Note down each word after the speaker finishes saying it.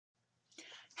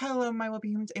Hello, my lovely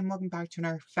humans, and welcome back to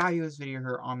another fabulous video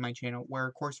here on my channel, where,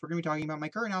 of course, we're going to be talking about my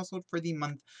current household for the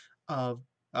month of,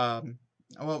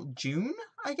 June,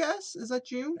 I guess? Is that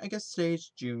June? I guess today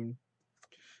is June.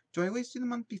 Do I always do the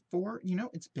month before? You know,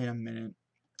 it's been a minute,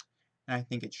 and I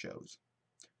think it shows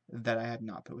that I have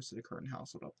not posted a current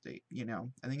household update, you know?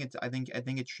 I think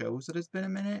it shows that it's been a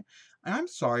minute, and I'm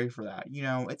sorry for that, you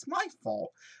know? It's my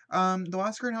fault. The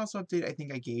last current household update I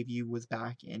think I gave you was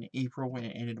back in April when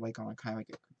it ended, like, on a kind of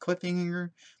like a cliffhanger,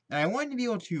 and I wanted to be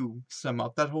able to sum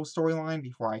up that whole storyline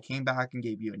before I came back and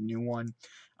gave you a new one.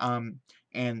 And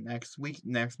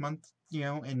next month, you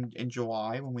know, in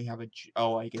July, when we have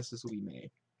I guess this will be May.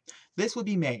 This would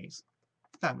be May's.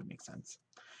 That would make sense.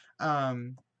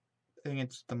 I think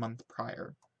it's the month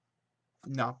prior,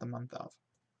 not the month of.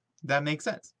 That makes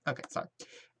sense. Okay, sorry.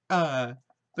 The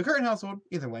current household,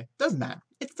 either way, doesn't matter.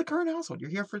 It's the current household. You're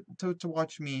here to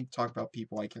watch me talk about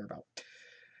people I care about.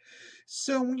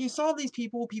 So when you saw these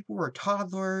people were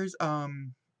toddlers.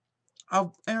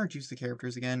 I'll introduce the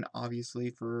characters again, obviously,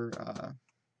 for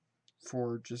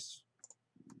just,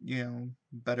 you know,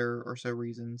 better or so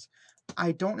reasons.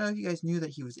 I don't know if you guys knew that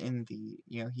he was in the,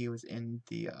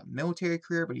 military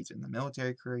career, but he's in the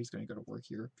military career. He's going to go to work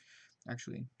here.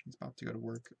 Actually, he's about to go to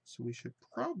work, so we should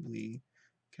probably,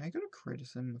 can I go to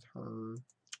criticism with her?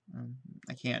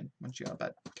 I can, once she got out of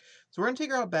bed. So we're going to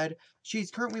take her out of bed. She's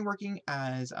currently working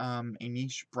as a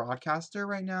niche broadcaster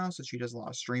right now, so she does a lot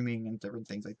of streaming and different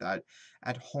things like that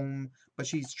at home, but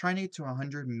she's trying to get to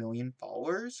 100 million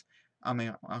followers.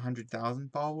 100,000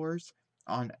 followers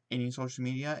on any social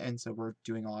media, and so we're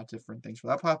doing a lot of different things for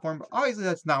that platform, but obviously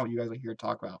that's not what you guys are here to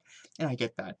talk about, and I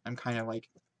get that. I'm kind of like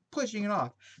pushing it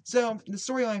off. So, the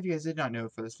storyline, if you guys did not know,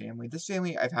 for this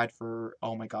family I've had for,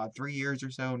 oh my god, 3 years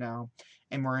or so now,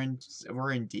 and we're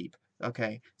in deep.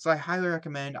 Okay, so I highly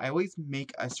recommend, I always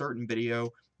make a certain video,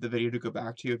 the video to go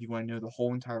back to if you want to know the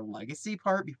whole entire legacy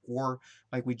part before,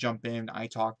 like, we jump in, I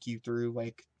talk you through,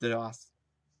 like, the last,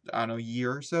 I don't know,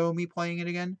 year or so me playing it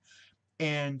again.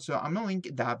 And so I'm gonna link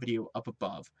that video up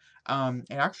above.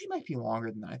 It actually might be longer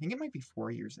than that. I think it might be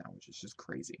 4 years now, which is just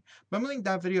crazy. But I'm gonna link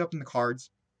that video up in the cards.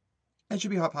 It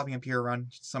should be popping up here around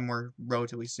somewhere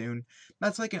relatively soon.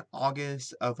 That's like in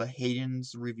August of a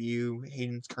Hayden's review,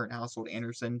 Hayden's current household,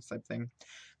 Anderson type thing.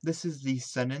 This is the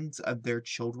sentence of their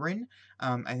children.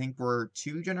 I think we're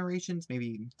 2 generations,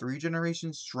 maybe 3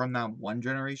 generations from that 1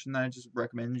 generation that I just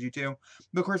recommended you to.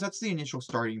 But of course, that's the initial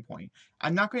starting point.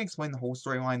 I'm not going to explain the whole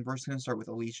storyline. We're just going to start with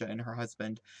Alicia and her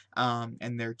husband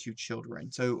and their 2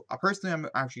 children. So personally, I'm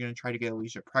actually going to try to get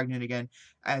Alicia pregnant again.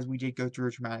 As we did go through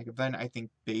a traumatic event, I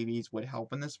think babies would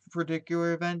help in this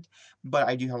particular event. But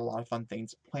I do have a lot of fun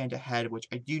things planned ahead, which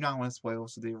I do not want to spoil,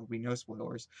 so there will be no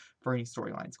spoilers for any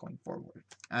storylines going forward,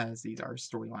 as these are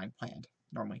storyline planned,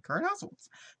 normally current households,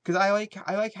 because I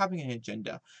like having an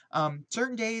agenda.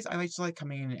 Certain days I just like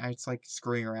coming in and I just like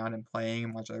screwing around and playing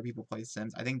and watch other people play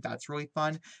Sims. I think that's really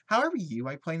fun. However you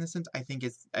like playing the Sims, I think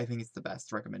it's the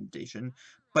best recommendation.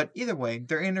 But either way,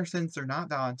 they're innocents. They're not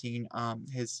Valentine.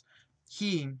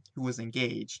 He who was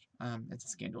engaged. It's a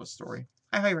scandalous story.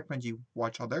 I highly recommend you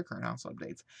watch all their current house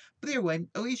updates. But either way,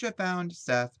 Alicia found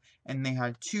Seth, and they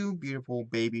had 2 beautiful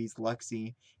babies,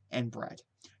 Lexi and Brett.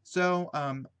 So,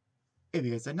 if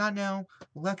you guys did not know,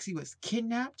 Lexi was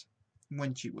kidnapped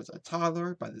when she was a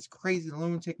toddler by this crazy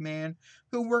lunatic man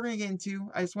who we're going to get into.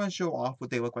 I just want to show off what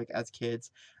they look like as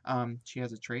kids. She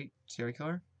has a trait, serial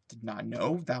killer. Did not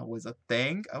know that was a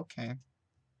thing. Okay.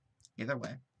 Either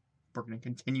way, we're going to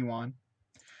continue on.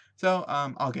 So,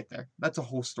 I'll get there. That's a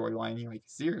whole storyline. You're like,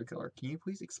 serial killer. Can you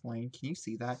please explain? Can you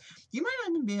see that? You might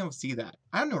not even be able to see that.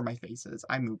 I don't know where my face is.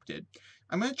 I moved it.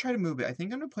 I'm going to try to move it. I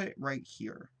think I'm going to put it right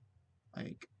here.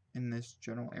 Like, in this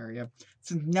general area.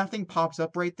 Since nothing pops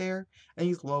up right there, I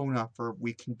think it's low enough for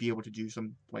we can be able to do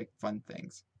some, like, fun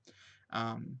things.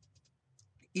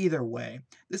 Either way,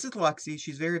 this is Lexi.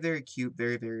 She's very, very cute,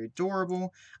 very, very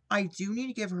adorable. I do need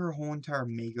to give her a whole entire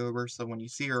makeover, so when you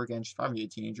see her again, she's probably a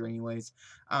teenager anyways,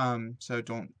 so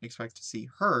don't expect to see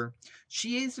her.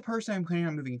 She is the person I'm planning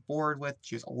on moving forward with.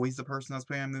 She's always the person I was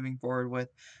planning on moving forward with.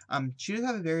 She does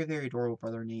have a very, very adorable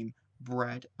brother named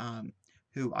Brett,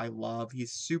 who I love.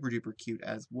 He's super duper cute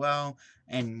as well,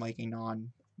 and like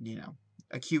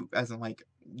a cute as in like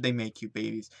they make cute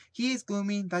babies. He is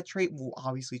gloomy. That trait will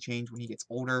obviously change when he gets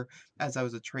older, as that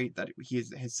was a trait that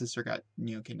his sister got,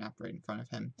 kidnapped right in front of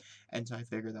him, and so I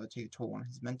figured that would take a toll on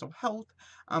his mental health.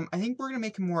 I think we're gonna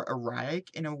make him more erratic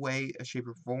in a way, a shape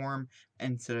or form,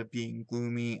 instead of being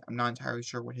gloomy. I'm not entirely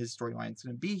sure what his storyline is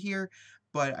gonna be here,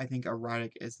 but I think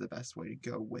erratic is the best way to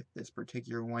go with this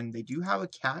particular one. They do have a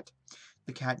cat.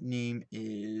 The cat name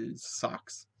is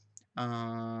Socks.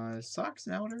 Socks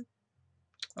and Elder.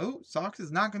 Oh, Socks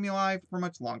is not going to be alive for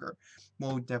much longer.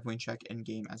 We'll definitely check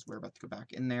in-game as we're about to go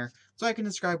back in there so I can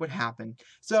describe what happened.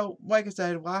 So, like I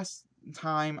said, last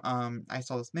time I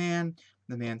saw this man.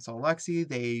 The man saw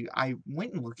Lexi. I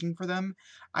went looking for them.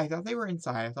 I thought they were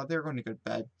inside. I thought they were going to go to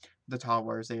bed. The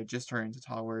toddlers, they had just turned into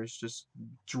toddlers, just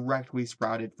directly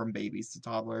sprouted from babies to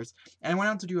toddlers. And I went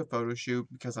out to do a photo shoot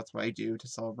because that's what I do to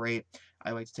celebrate.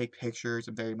 I like to take pictures.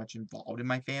 I'm very much involved in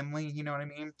my family, you know what I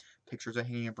mean? Pictures are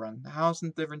hanging up around the house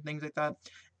and different things like that.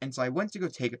 And so I went to go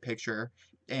take a picture,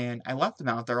 and I left them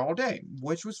out there all day,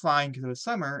 which was fine because it was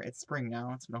summer. It's spring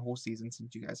now. It's been a whole season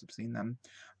since you guys have seen them.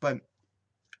 But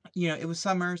it was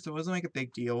summer, so it wasn't like a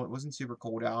big deal. It wasn't super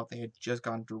cold out. They had just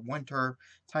gone through winter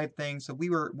type thing, so we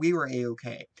were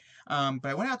a-okay. But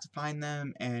I went out to find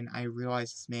them, and I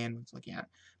realized this man was looking at,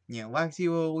 Lexi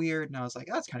a little weird, and I was like,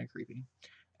 that's kind of creepy.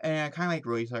 And I kind of like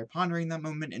really started pondering that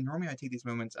moment. And normally I take these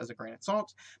moments as a grain of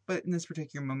salt, but in this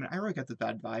particular moment, I really got the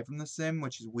bad vibe from the sim,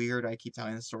 which is weird. I keep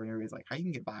telling the story, and everybody's like, "How you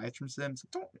can get vibes from sims?"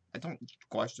 I don't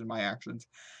question my actions.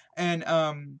 And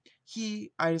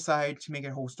I decided to make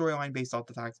a whole storyline based off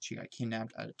the fact that she got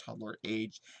kidnapped at a toddler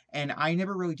age. And I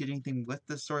never really did anything with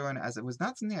this storyline as it was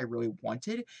not something I really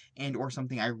wanted and or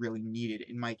something I really needed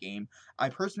in my game. I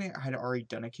personally had already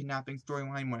done a kidnapping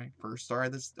storyline when I first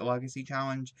started this Legacy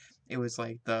challenge. It was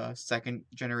like the second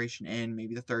generation in,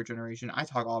 maybe the third generation. I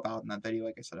talk all about in that video.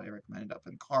 Like I said, I recommended up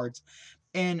in cards.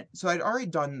 And so I'd already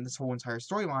done this whole entire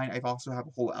storyline. I've also have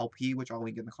a whole LP, which I'll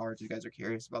link in the cards if you guys are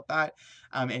curious about that.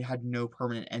 It had no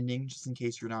permanent ending, just in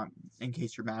case you're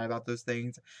mad about those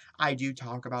things. I do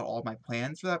talk about all my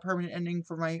plans for that permanent ending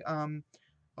for my,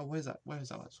 what is that? What is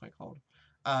that let's play called?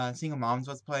 Single Moms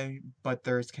Let's Play, but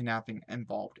there's kidnapping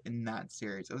involved in that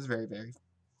series. It was very, very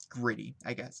gritty,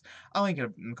 I guess. I'll link it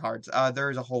up in the cards. There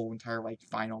is a whole entire like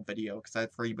final video because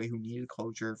that's for anybody who needed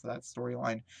closure for that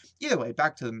storyline. Either way,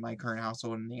 back to my current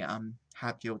household and the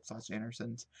Hatfield /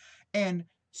 Andersons, and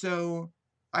so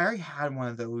I already had one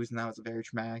of those, and that was a very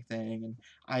traumatic thing.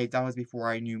 And that was before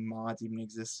I knew mods even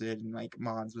existed, and like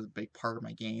mods was a big part of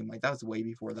my game. Like that was way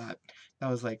before that. That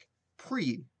was like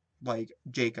pre like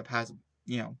Jacob has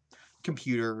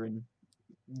computer and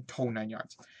whole 9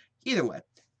 yards. Either way.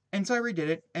 And so I redid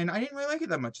it, and I didn't really like it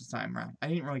that much this time around. I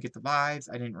didn't really get the vibes.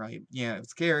 I didn't really, it was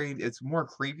scary. It's more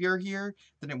creepier here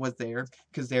than it was there,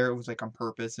 because there it was like on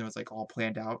purpose, and it was like all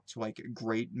planned out to like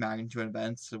great magnitude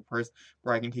events. So first,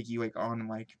 where I can take you like on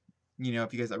like,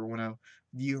 if you guys ever want to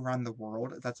view around the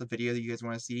world, if that's a video that you guys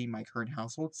want to see my current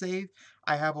household save.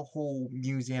 I have a whole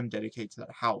museum dedicated to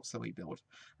that house that we built,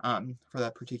 for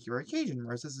that particular occasion.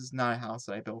 Whereas this is not a house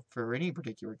that I built for any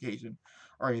particular occasion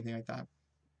or anything like that.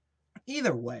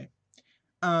 Either way,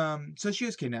 so she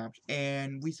was kidnapped,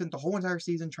 and we spent the whole entire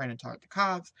season trying to talk to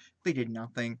cops. They did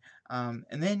nothing. And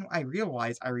then I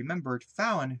remembered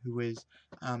Fallon, who is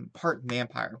part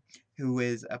vampire, who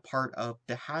is a part of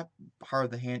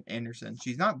the Anderson.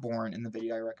 She's not born in the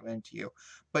video I recommended to you,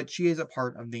 but she is a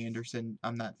part of the Anderson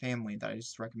that family that I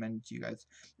just recommended to you guys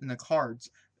in the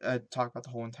cards. Talk about the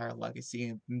whole entire legacy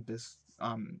of this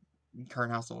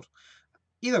current household.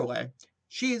 Either way,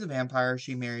 she is a vampire.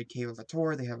 She married Kayla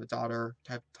Vittor. They have a daughter,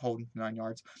 type told 9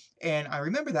 yards. And I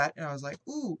remember that, and I was like,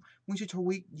 ooh, we should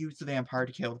totally use the vampire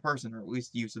to kill the person, or at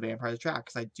least use the vampire to track,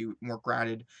 because I do it more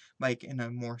graded, like in a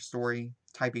more story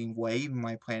typing way, even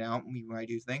when I plan out, even when I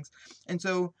do things. And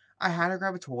so I had her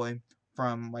grab a toy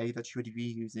from like that she would be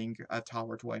using, a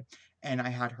toddler toy, and I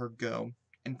had her go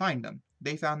and find them.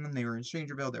 They found them. They were in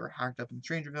Strangerville. They were hacked up in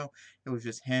Strangerville. It was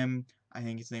just him. I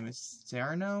think his name is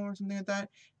Sereno or something like that.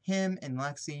 Him and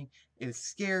Lexi. It was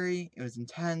scary. It was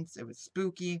intense. It was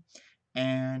spooky.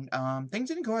 And things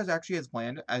didn't go as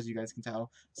planned, as you guys can tell.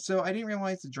 So I didn't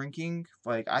realize the drinking.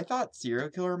 Like I thought,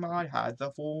 serial killer mod had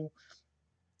the full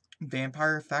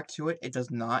vampire effect to it. It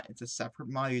does not. It's a separate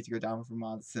mod. You have to go down from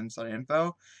mod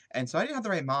sims.info. And so I didn't have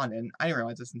the right mod, and I didn't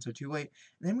realize this until too late.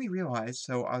 And then we realized.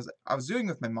 So I was doing it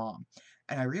with my mom,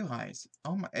 and I realized,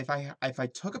 oh my, if I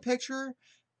took a picture,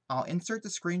 I'll insert the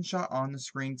screenshot on the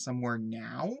screen somewhere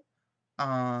now.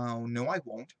 No, I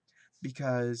won't,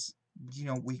 because,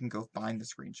 we can go find the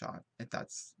screenshot if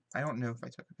that's, I don't know if I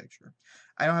took a picture.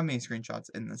 I don't have many screenshots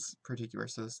in this particular,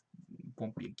 so this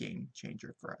won't be a game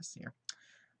changer for us here.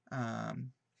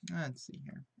 Let's see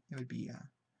here. It would be,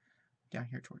 down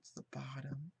here towards the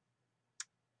bottom,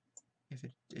 if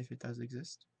it does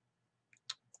exist.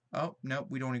 Oh, no,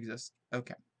 we don't exist.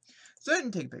 Okay. So I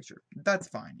didn't take a picture. That's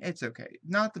fine. It's okay.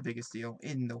 Not the biggest deal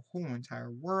in the whole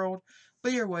entire world.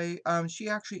 But either way, she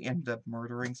actually ended up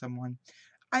murdering someone.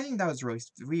 I think that was really,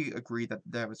 we agreed that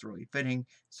that was really fitting.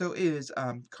 So it is,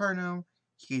 Carno.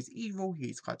 He's evil,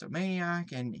 he's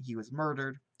kleptomaniac, and he was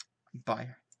murdered by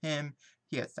him.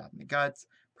 He got stabbed in the guts.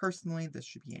 Personally, this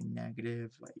should be a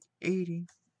negative, like, 80.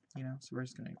 You know, so we're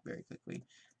just gonna very quickly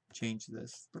change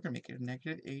this. We're gonna make it a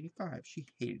negative 85. She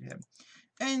hated him.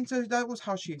 And so that was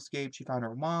how she escaped. She found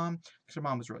her mom, because her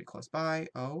mom was really close by.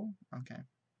 Oh, okay.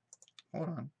 Hold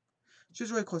on. She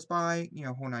was really close by, you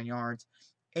know, whole 9 yards.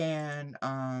 And,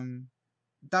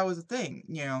 that was the thing,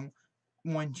 you know,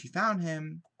 when she found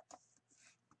him,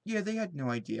 yeah, they had no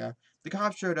idea. The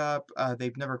cops showed up,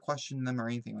 they've never questioned them or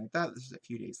anything like that. This is a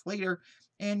few days later,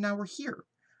 and now we're here.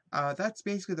 That's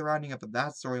basically the rounding up of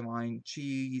that storyline.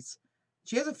 She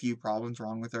has a few problems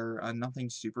wrong with her, nothing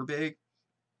super big.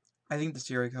 I think the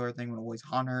serial killer thing will always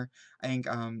haunt her. I think,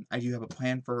 I do have a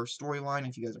plan for her storyline,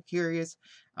 if you guys are curious.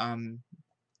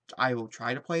 I will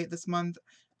try to play it this month.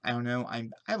 I don't know, I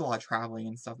have a lot of traveling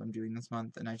and stuff I'm doing this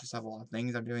month, and I just have a lot of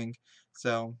things I'm doing,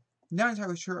 so not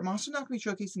entirely sure. I'm also not going to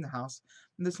be showcasing the house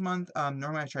this month.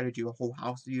 Normally I try to do a whole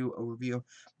house view overview,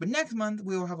 but next month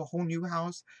we will have a whole new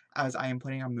house, as I am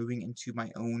planning on moving into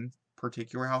my own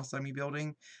particular house I'm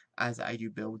building, as I do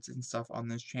builds and stuff on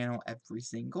this channel every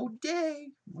single day.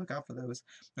 Look out for those.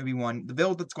 Maybe one. The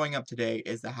build that's going up today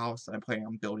is the house that I'm planning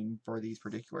on building for these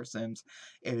particular Sims,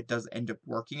 if it does end up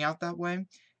working out that way.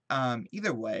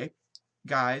 Either way,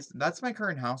 guys, that's my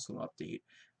current household update.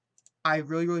 I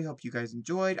really, really hope you guys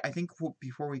enjoyed. I think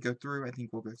before we go through, I think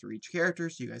we'll go through each character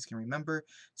so you guys can remember.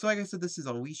 So like I said, this is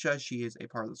Alicia. She is a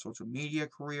part of the social media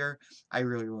career. I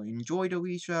really, really enjoyed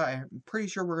Alicia. I'm pretty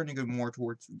sure we're going to go more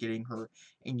towards getting her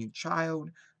a new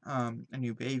child, a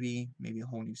new baby, maybe a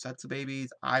whole new sets of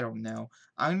babies. I don't know.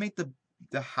 I'm going to make the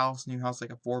new house,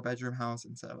 like a 4-bedroom house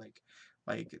instead of like,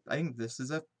 I think this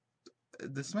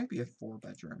might be a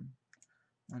 4-bedroom.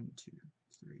 1, 2,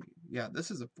 3. Yeah,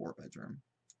 this is a 4-bedroom.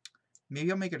 Maybe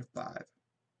I'll make it a 5. I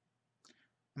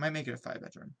might make it a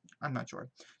 5-bedroom. I'm not sure.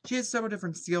 She has several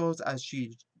different skills, as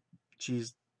she's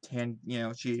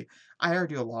I heard her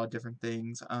do a lot of different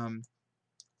things.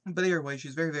 But either way,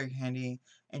 she's very, very handy,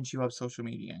 and she loves social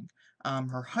media.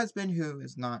 Her husband, who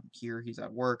is not here, he's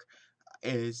at work,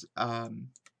 is,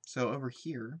 so over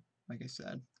here, like I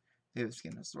said, they have a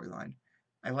skin in the storyline.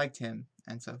 I liked him,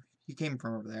 and so he came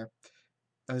from over there.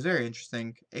 It was very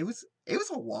interesting. It was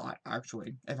a lot,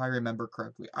 actually, if I remember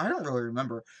correctly. I don't really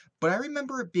remember, but I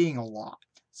remember it being a lot.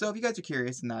 So if you guys are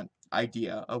curious in that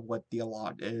idea of what the a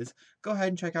lot is, go ahead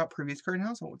and check out previous current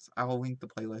households. I will link the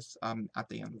playlist at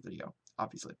the end of the video,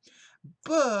 obviously.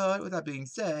 But with that being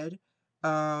said,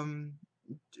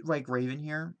 like Raven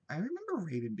here, I remember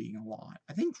Raven being a lot.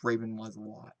 I think Raven was a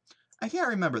lot. I can't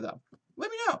remember though. Let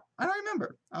me know. I don't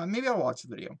remember. Maybe I'll watch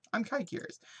the video. I'm kind of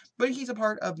curious. But he's a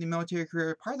part of the military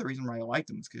career. Part of the reason why I liked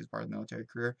him is because he's part of the military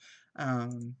career.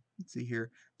 Let's see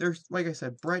here. There's, like I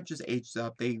said, Brett just aged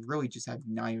up. They really just have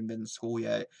not even been to school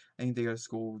yet. I think they go to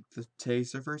school.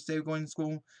 Today's their first day of going to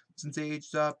school since they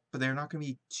aged up. But they're not going to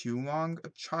be too long a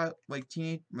child, like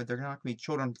teenage. But they're not going to be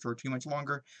children for too much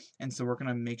longer. And so we're going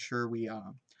to make sure we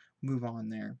move on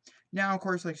there. Now, of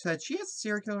course, like I said, she has a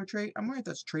serial killer trait. I'm worried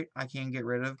that's a trait I can get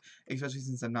rid of, especially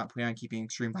since I'm not planning on keeping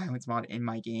extreme violence mod in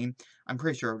my game. I'm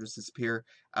pretty sure it'll just disappear.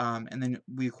 And then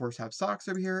we, of course, have Socks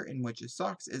over here, in which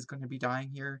Socks is going to be dying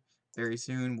here very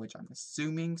soon, which I'm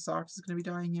assuming Socks is going to be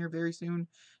dying here very soon.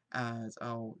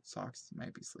 Socks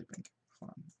might be sleeping.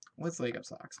 Hold on. Let's wake up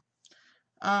Socks.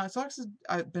 Socks has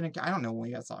been I don't know when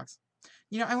we got Socks.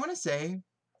 You know, I want to say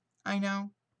I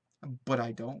know, but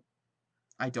I don't.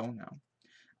 I don't know.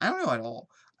 I don't know at all.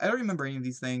 I don't remember any of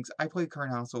these things. I played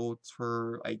current households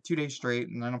for like 2 days straight,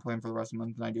 and I don't play them for the rest of the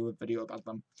month, and I do a video about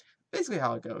them. Basically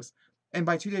how it goes. And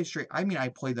by 2 days straight, I mean I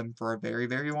played them for a very,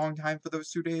 very long time for those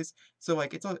 2 days. So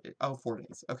like it's 4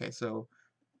 days. Okay, so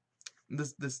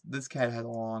this cat has a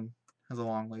long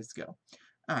ways to go.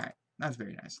 Alright, that's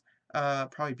very nice.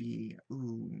 Probably be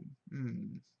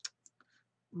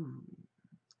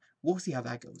we'll see how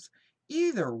that goes.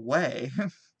 Either way,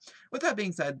 with that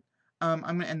being said, I'm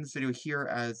going to end this video here,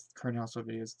 as current household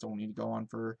videos don't need to go on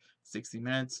for 60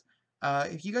 minutes.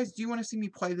 If you guys do want to see me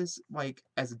play this, like,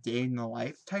 as a day in the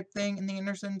life type thing in the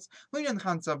Andersons, let me know in the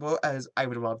comments down below, as I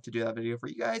would love to do that video for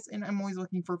you guys, and I'm always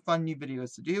looking for fun new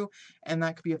videos to do, and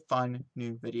that could be a fun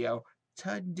new video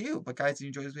to do. But guys, if you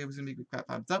enjoyed this video, please give me a big fat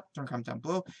thumbs up, turn a comment down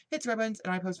below, hit subscribe buttons,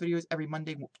 and I post videos every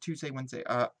Monday, Tuesday, Wednesday,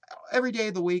 every day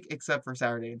of the week except for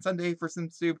Saturday and Sunday for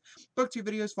SimsTube. BookTube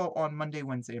videos fall on Monday,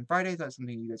 Wednesday, and Fridays. That's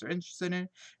something you guys are interested in.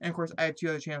 And of course, I have 2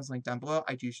 other channels linked down below.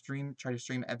 I do try to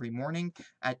stream every morning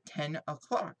at 10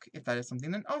 o'clock, if that is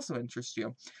something that also interests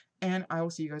you. And I will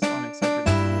see you guys on next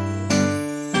time.